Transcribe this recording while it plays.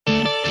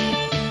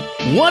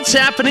What's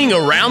happening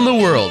around the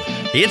world?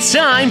 It's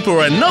time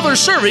for another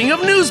serving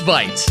of News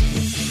Bites.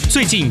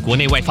 最近国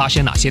内外发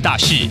生哪些大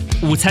事？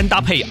午餐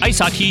搭配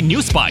ICT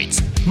News Bites，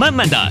 慢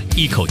慢的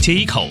一口接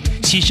一口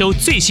吸收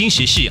最新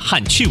时事和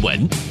趣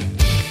闻。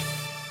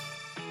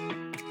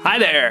Hi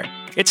there!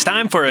 It's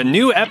time for a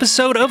new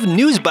episode of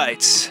News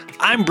Bites.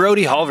 I'm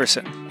Brody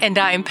Halverson. And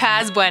I'm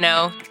Paz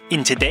Bueno.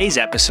 In today's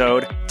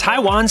episode,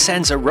 Taiwan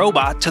sends a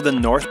robot to the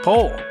North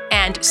Pole.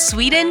 And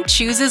Sweden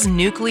chooses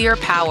nuclear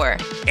power.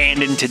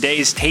 And in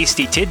today's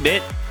Tasty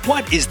Tidbit,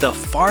 what is the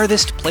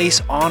farthest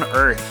place on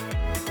Earth?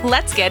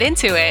 Let's get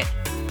into it.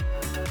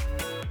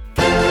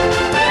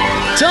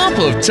 Top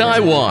of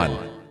Taiwan.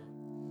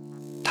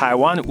 台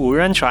湾无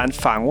人船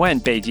访问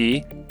北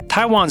极.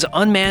 Taiwan's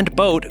unmanned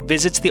boat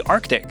visits the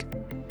Arctic.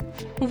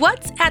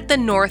 What's at the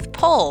North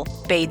Pole,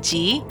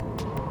 Beijing?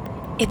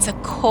 It's a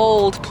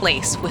cold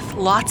place with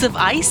lots of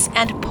ice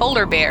and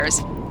polar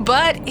bears,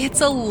 but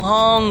it's a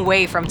long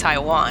way from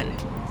Taiwan.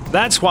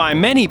 That's why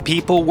many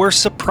people were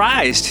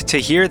surprised to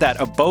hear that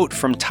a boat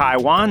from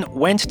Taiwan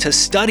went to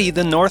study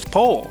the North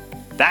Pole.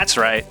 That's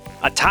right,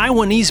 a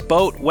Taiwanese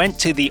boat went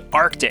to the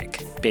Arctic,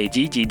 北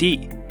极极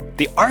地.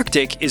 The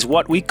Arctic is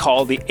what we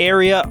call the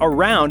area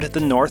around the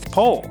North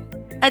Pole.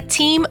 A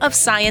team of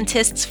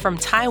scientists from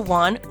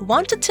Taiwan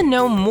wanted to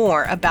know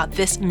more about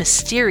this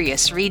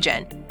mysterious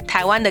region.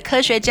 台湾的科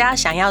学家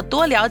想要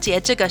多了解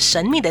这个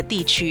神秘的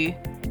地区。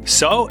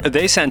So,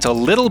 they sent a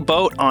little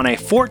boat on a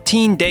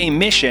 14-day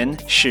mission,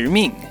 使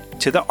命,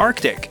 to the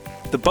Arctic.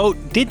 The boat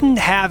didn't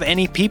have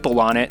any people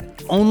on it,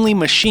 only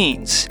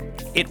machines.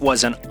 It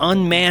was an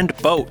unmanned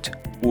boat,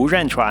 无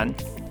人船.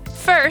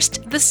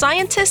 First, the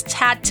scientists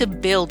had to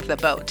build the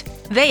boat.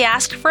 They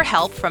asked for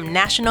help from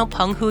National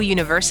Penghu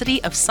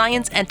University of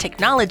Science and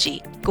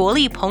Technology, 国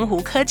立澎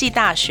湖科技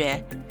大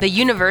学. The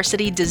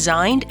university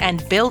designed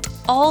and built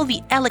all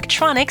the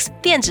electronics,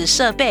 电子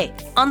设备,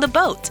 on the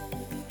boat.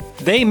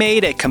 They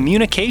made a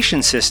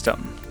communication system,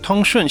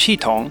 通讯系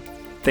统.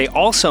 They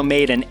also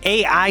made an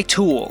AI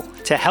tool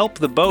to help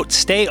the boat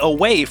stay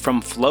away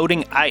from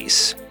floating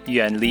ice,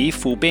 远离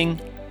浮冰.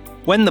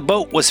 When the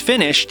boat was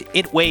finished,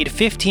 it weighed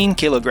 15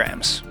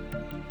 kilograms.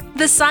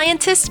 The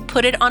scientists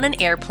put it on an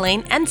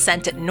airplane and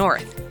sent it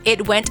north.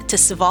 It went to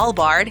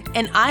Svalbard,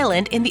 an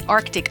island in the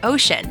Arctic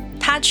Ocean.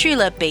 它去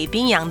了北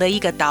冰洋的一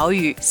个岛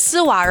屿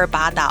斯瓦尔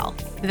巴岛.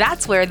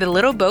 That's where the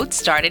little boat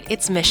started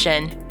its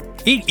mission.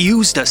 It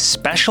used a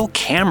special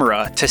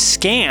camera to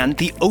scan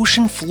the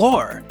ocean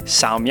floor,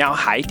 扫描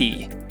海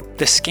底.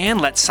 The scan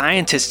let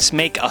scientists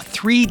make a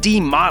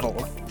 3D model,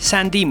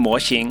 3D 模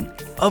型,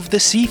 of the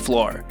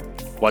seafloor.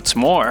 What's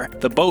more,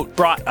 the boat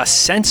brought a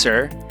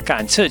sensor,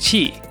 感测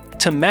器,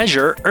 to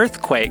measure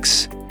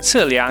earthquakes,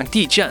 测量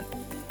地震.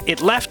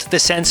 It left the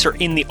sensor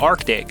in the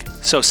Arctic,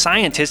 so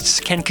scientists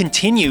can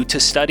continue to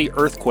study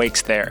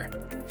earthquakes there.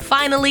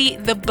 Finally,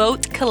 the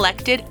boat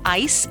collected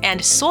ice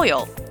and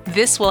soil.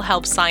 This will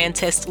help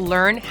scientists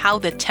learn how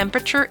the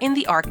temperature in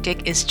the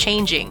Arctic is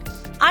changing.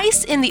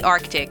 Ice in the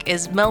Arctic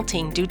is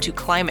melting due to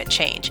climate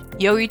change.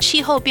 由于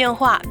气候变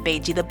化，北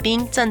极的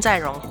冰正在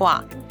融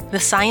化. The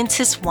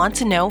scientists want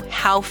to know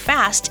how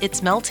fast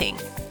it's melting.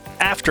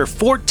 After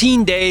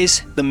 14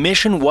 days, the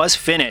mission was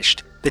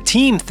finished. The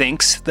team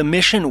thinks the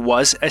mission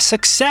was a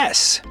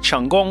success,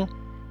 成功.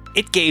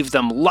 It gave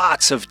them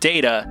lots of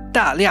data,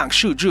 大量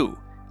数据.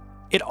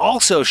 It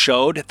also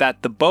showed that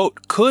the boat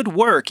could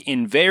work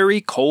in very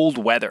cold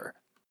weather.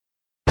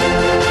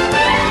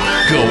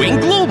 Going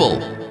global.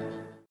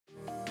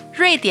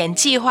 瑞典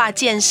计划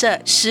建设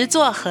10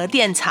座核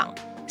电厂.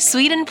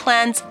 Sweden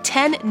plans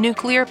 10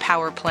 nuclear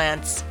power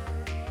plants.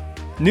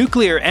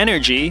 Nuclear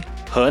energy,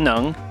 核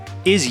能,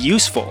 is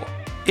useful.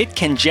 It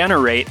can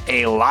generate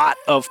a lot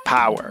of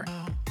power.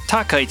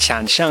 它可以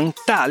产生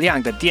大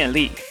量的电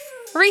力.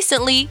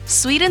 Recently,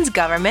 Sweden's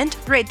government,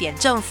 瑞典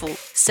政府,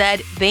 said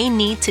they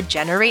need to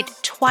generate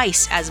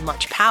twice as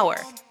much power.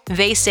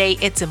 They say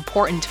it's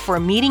important for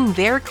meeting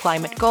their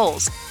climate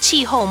goals,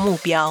 气候目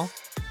标.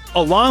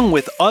 Along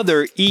with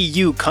other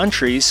EU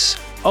countries,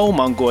 欧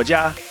盟国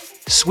家,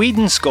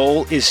 Sweden's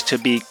goal is to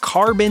be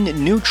carbon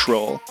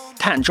neutral,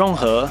 碳中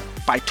和,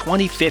 by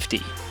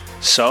 2050.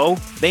 So,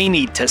 they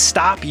need to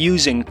stop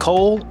using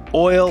coal,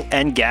 oil,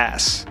 and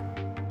gas.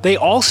 They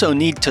also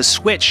need to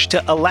switch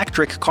to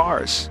electric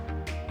cars.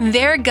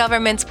 Their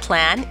government's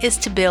plan is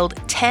to build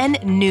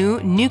 10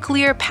 new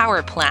nuclear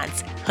power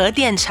plants, 核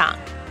电厂.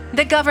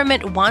 The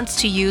government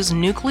wants to use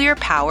nuclear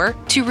power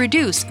to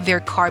reduce their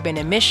carbon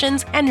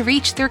emissions and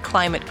reach their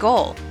climate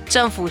goal.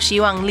 政府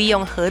希望利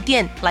用核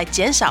电来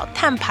减少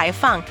碳排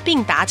放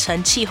并达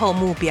成气候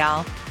目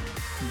标.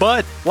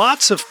 But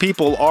lots of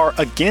people are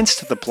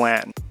against the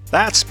plan.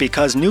 That's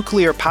because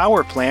nuclear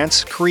power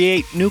plants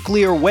create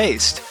nuclear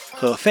waste,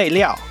 核废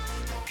料.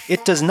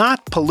 It does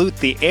not pollute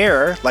the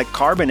air like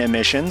carbon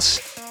emissions.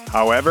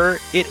 However,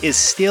 it is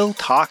still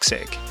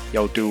toxic,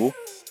 有毒.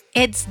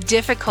 It's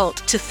difficult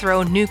to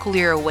throw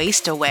nuclear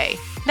waste away.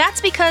 That's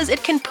because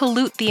it can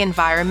pollute the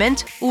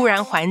environment, 污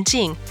染环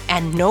境,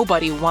 and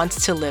nobody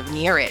wants to live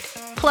near it.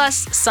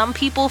 Plus, some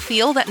people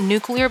feel that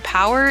nuclear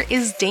power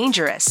is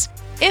dangerous.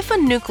 If a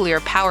nuclear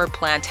power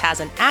plant has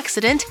an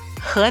accident,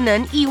 核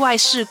能意外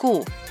事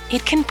故,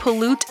 it can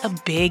pollute a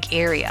big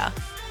area.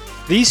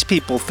 These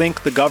people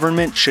think the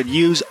government should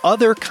use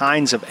other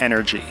kinds of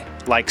energy,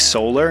 like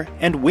solar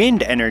and wind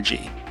energy.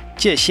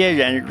 这些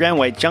人认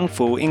为政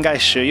府应该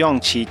使用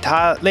其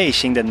他类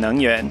型的能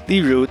源，例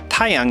如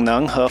太阳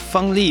能和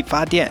风力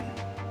发电。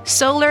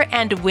Solar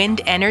and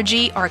wind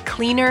energy are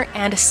cleaner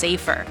and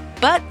safer,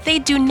 but they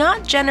do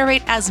not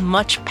generate as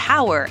much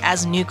power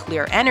as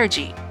nuclear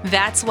energy.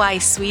 That's why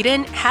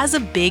Sweden has a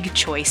big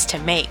choice to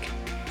make.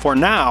 For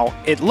now,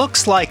 it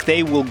looks like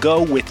they will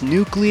go with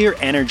nuclear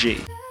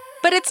energy.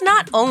 But it's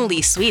not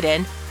only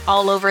Sweden.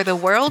 All over the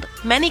world,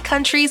 many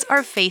countries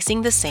are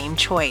facing the same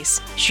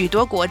choice. 许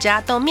多国家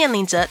都面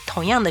临着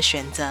同样的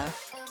选择。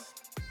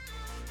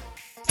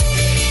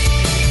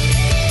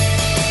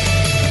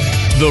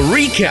The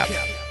recap.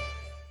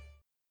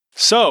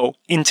 So,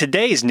 in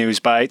today's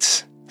News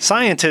Bites,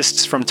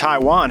 scientists from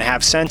Taiwan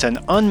have sent an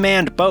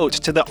unmanned boat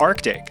to the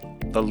Arctic.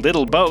 The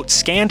little boat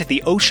scanned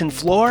the ocean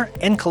floor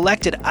and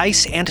collected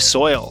ice and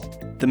soil.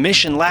 The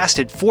mission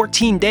lasted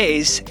 14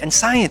 days, and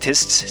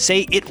scientists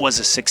say it was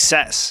a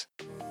success.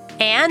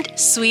 And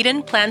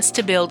Sweden plans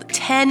to build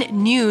 10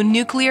 new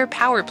nuclear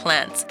power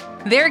plants.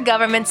 Their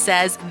government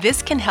says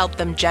this can help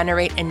them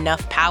generate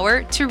enough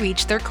power to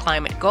reach their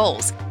climate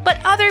goals.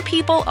 But other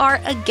people are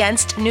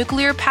against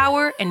nuclear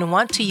power and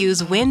want to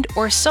use wind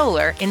or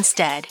solar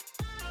instead.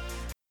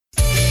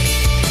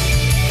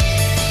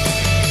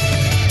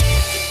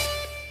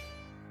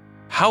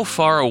 How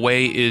far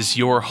away is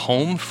your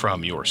home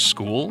from your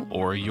school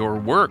or your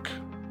work?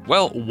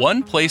 Well,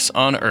 one place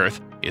on Earth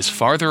is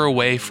farther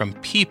away from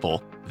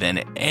people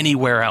than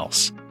anywhere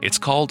else. It's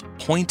called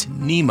Point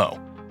Nemo.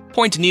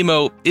 Point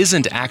Nemo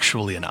isn't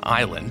actually an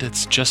island,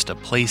 it's just a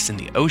place in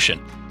the ocean,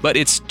 but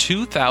it's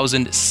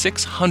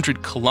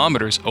 2,600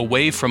 kilometers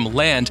away from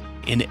land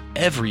in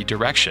every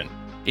direction.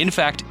 In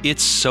fact,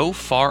 it's so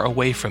far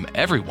away from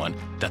everyone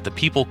that the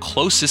people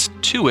closest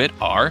to it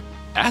are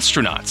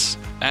astronauts.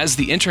 As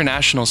the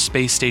International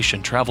Space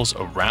Station travels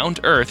around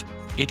Earth,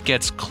 it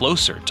gets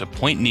closer to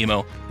Point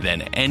Nemo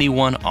than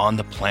anyone on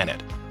the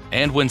planet.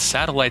 And when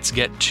satellites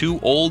get too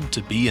old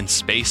to be in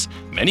space,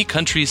 many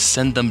countries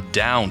send them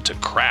down to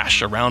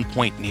crash around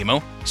Point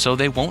Nemo so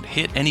they won't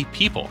hit any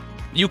people.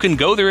 You can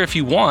go there if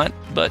you want,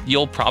 but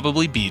you'll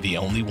probably be the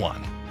only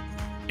one.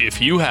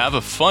 If you have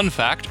a fun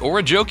fact or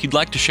a joke you'd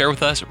like to share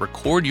with us,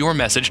 record your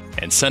message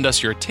and send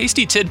us your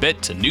tasty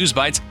tidbit to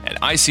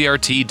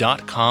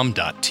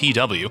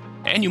newsbites@icrt.com.tw,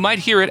 and you might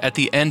hear it at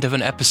the end of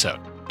an episode.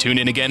 Tune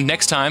in again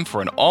next time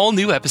for an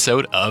all-new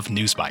episode of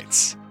News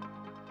Bites.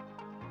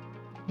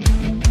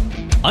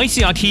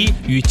 ICRT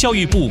与教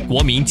育部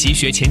国民及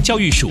学前教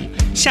育署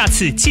下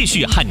次继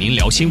续和您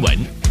聊新闻。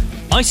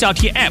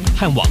ICRT App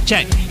和网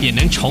站也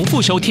能重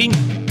复收听。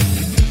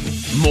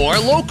More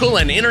local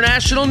and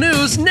international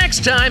news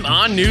next time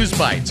on News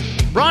Bites.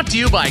 Brought to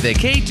you by the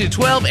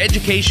K-12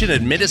 Education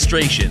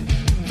Administration.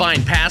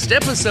 Find past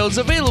episodes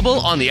available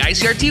on the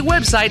ICRT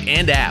website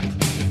and app.